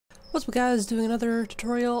What's up guys, doing another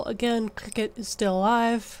tutorial. Again, Cricket is still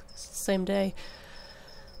alive, it's the same day.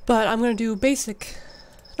 But I'm going to do basic,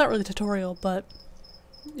 not really tutorial, but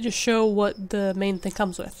just show what the main thing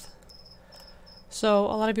comes with. So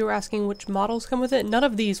a lot of you were asking which models come with it. None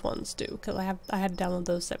of these ones do, because I had to download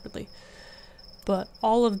those separately. But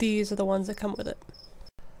all of these are the ones that come with it.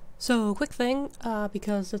 So quick thing,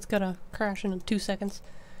 because it's gonna crash in 2 seconds,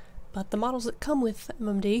 but the models that come with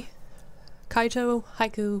MMD, Kaito,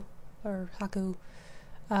 Haiku, or Haku,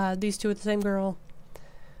 these two are the same girl.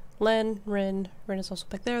 Ren is also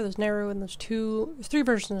back there, there's Naru, and there's three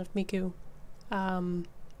versions of Miku.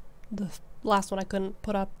 The last one I couldn't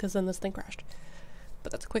put up because then this thing crashed.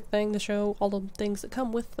 But that's a quick thing to show all the things that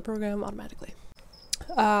come with the program automatically.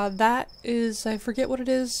 That is, I forget what it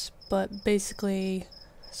is, but basically,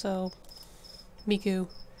 so, Miku,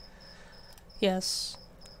 yes.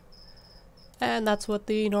 And that's what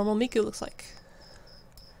the normal Miku looks like.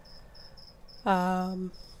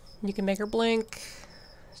 You can make her blink,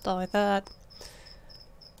 stuff like that.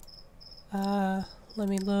 Let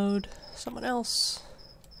me load someone else.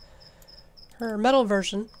 Her metal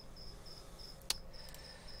version.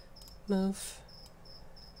 Move.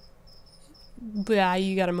 Yeah,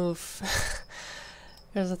 you gotta move.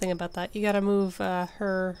 There's the thing about that. You gotta move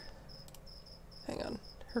her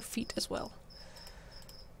feet as well.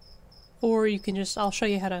 Or you can just, I'll show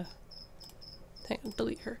you how to,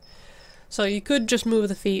 delete her. So you could just move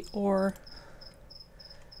the feet, or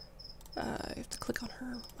you have to click on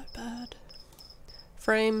her, my bad.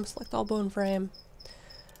 Frame, select all bone frame,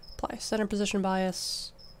 apply center position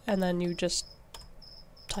bias, and then you just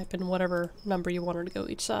type in whatever number you want her to go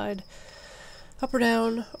each side. Up or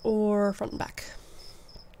down, or front and back.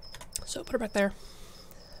 So put her back there.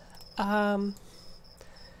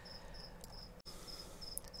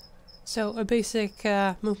 So a basic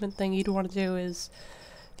movement thing you'd want to do is,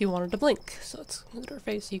 if you want her to blink, so let's move to her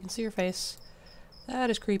face so you can see her face. That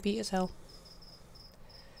is creepy as hell.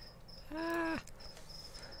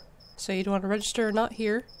 So you'd want to register not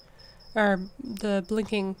here, or the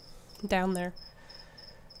blinking down there.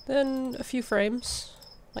 Then a few frames,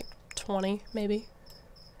 like 20 maybe.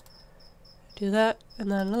 Do that, and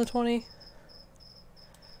then another 20.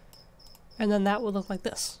 And then that would look like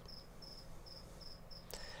this.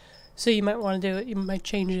 So you might want to do it, you might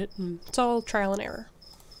change it, and it's all trial and error.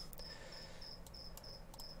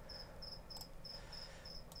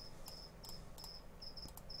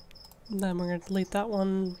 And then we're going to delete that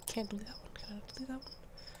one. Can't delete that one. Can I delete that one?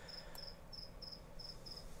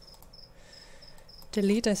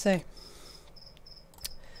 Delete, I say.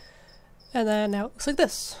 And then now it looks like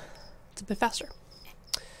this. It's a bit faster.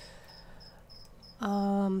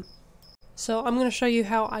 So I'm going to show you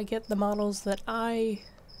how I get the models that I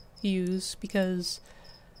use, because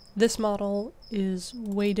this model is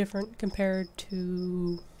way different compared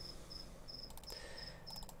to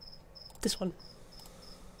this one.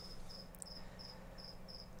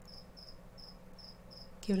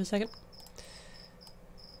 Give it a second.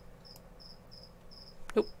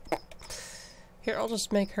 Nope. Here, I'll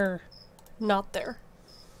just make her not there.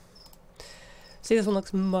 See, this one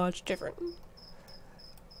looks much different.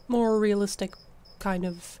 More realistic, kind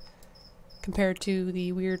of, compared to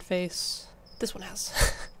the weird face this one has.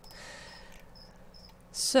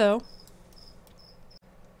 So,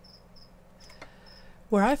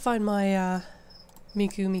 where I find my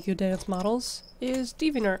Miku dance models is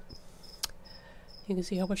Deviant Art. You can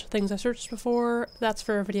see how much things I searched before. That's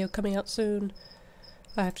for a video coming out soon.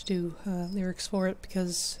 I have to do lyrics for it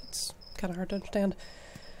because it's kind of hard to understand.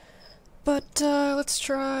 But let's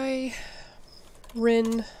try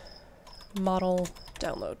Rin model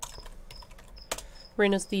download.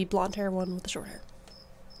 Rin is the blonde hair one with the short hair.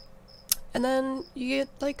 And then you get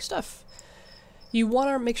like stuff. You want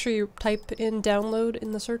to make sure you type in download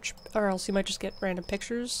in the search, or else you might just get random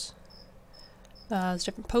pictures. There's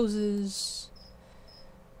different poses.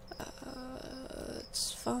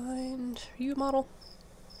 Let's find, are you a model?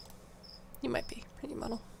 You might be. Are you a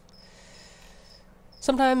model?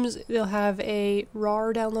 Sometimes they'll have a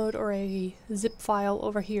RAR download or a zip file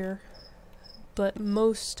over here, but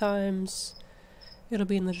most times it'll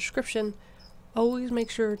be in the description. Always make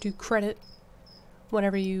sure to credit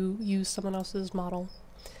whenever you use someone else's model.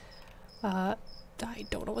 I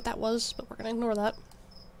don't know what that was, but we're gonna ignore that.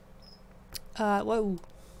 Whoa.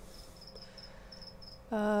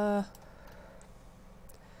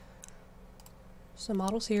 Some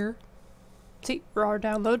models here. See, RAR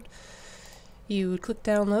download. You would click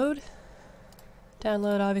download.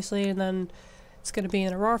 Download, obviously, and then it's going to be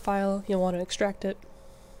in a RAR file. You'll want to extract it.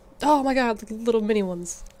 Oh my god, the little mini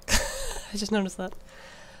ones. I just noticed that.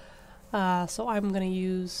 So I'm gonna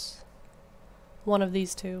use one of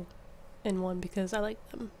these two in one because I like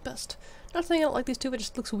them best. Not saying I don't like these two, it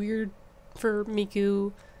just looks weird for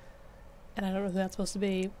Miku, and I don't know who that's supposed to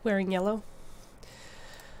be, wearing yellow.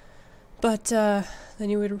 But then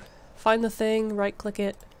you would find the thing, right click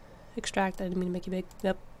it, extract. I didn't mean to make you big.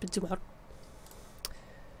 Yep, zoom out.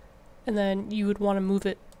 And then you would want to move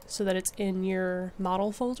it so that it's in your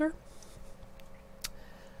model folder.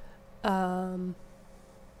 So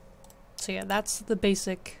yeah, that's the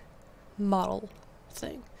basic model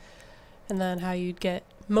thing. And then how you'd get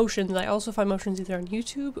motions. I also find motions either on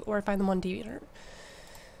YouTube or I find them on Deviant Art.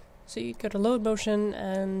 So you go to load motion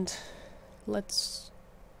and let's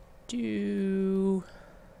do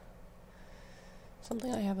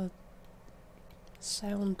something I have a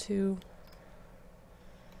sound to.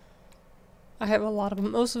 I have a lot of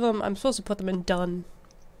them. Most of them, I'm supposed to put them in done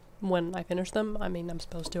when I finish them. I mean, I'm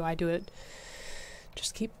supposed to. I do it.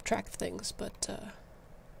 Just keep track of things, but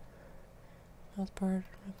mouth part,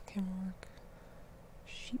 camera work,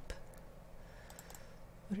 sheep.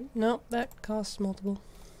 No, that costs multiple.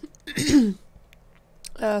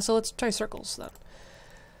 So let's try circles then.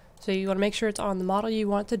 So you want to make sure it's on the model you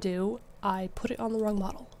want to do. I put it on the wrong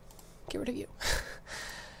model. Get rid of you.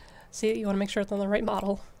 See, you want to make sure it's on the right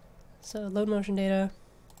model. So load motion data,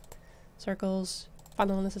 circles, find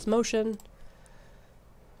the one that says motion,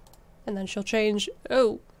 and then she'll change.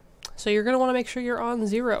 Oh, so you're going to want to make sure you're on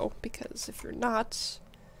 0, because if you're not,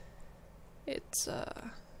 it's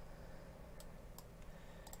not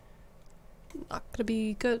going to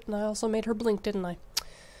be good. And I also made her blink, didn't I?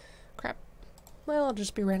 Crap. Well, I'll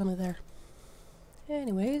just be randomly there.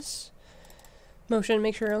 Anyways, motion,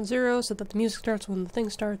 make sure you're on 0 so that the music starts when the thing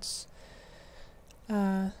starts.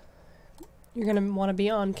 You're going to want to be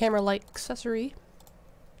on camera light accessory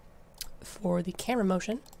for the camera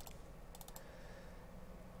motion.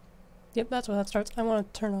 Yep, that's where that starts. I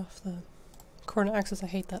want to turn off the coordinate axis. I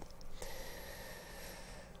hate that.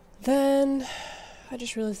 Then, I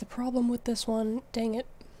just realized the problem with this one. Dang it.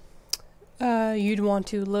 You'd want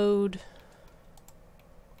to load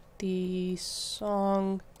the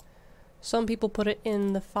song. Some people put it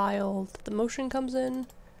in the file that the motion comes in.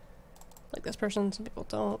 Like this person, some people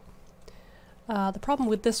don't. The problem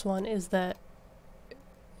with this one is that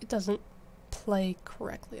it doesn't play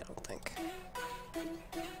correctly, I don't think.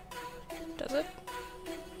 Does it?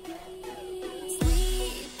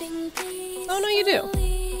 Oh, no, you do.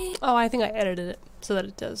 Oh, I think I edited it so that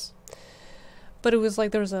it does. But it was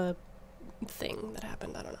like there was a thing that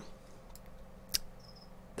happened, I don't know.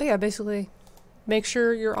 But yeah, basically, make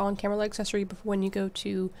sure you're on camera light accessory when you go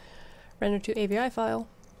to render to AVI file.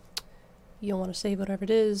 You'll want to save whatever it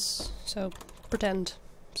is, so pretend,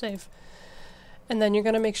 save. And then you're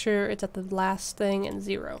going to make sure it's at the last thing and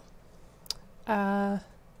 0.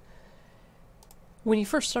 When you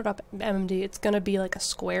first start up MMD, it's going to be like a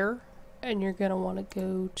square, and you're going to want to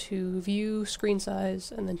go to View, Screen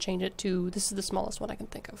Size, and then change it to, this is the smallest one I can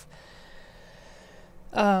think of.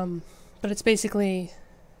 But it's basically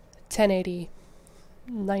 1080,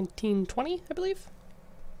 1920, I believe.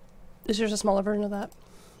 This is just a smaller version of that.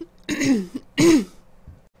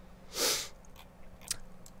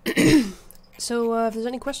 So, if there's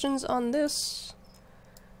any questions on this,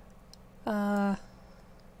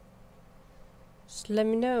 just let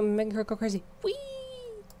me know. I'm making her go crazy. Whee!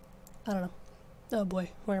 I don't know. Oh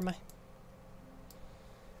boy, where am I?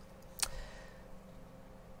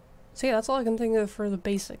 So yeah, that's all I can think of for the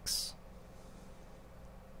basics.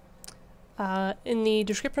 In the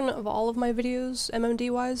description of all of my videos,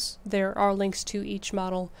 MMD-wise, there are links to each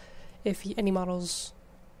model if any models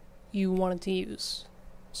you wanted to use.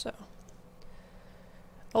 So,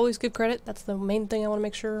 always give credit. That's the main thing I want to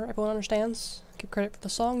make sure everyone understands. Give credit for the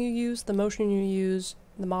song you use, the motion you use,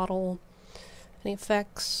 the model, any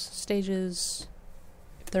effects, stages,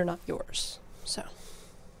 if they're not yours. So,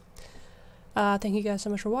 thank you guys so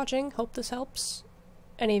much for watching. Hope this helps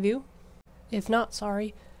any of you. If not,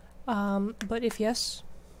 sorry. But if yes,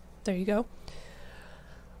 there you go.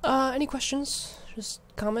 Any questions, just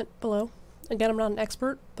comment below. Again, I'm not an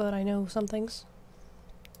expert, but I know some things.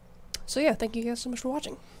 So yeah, thank you guys so much for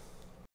watching.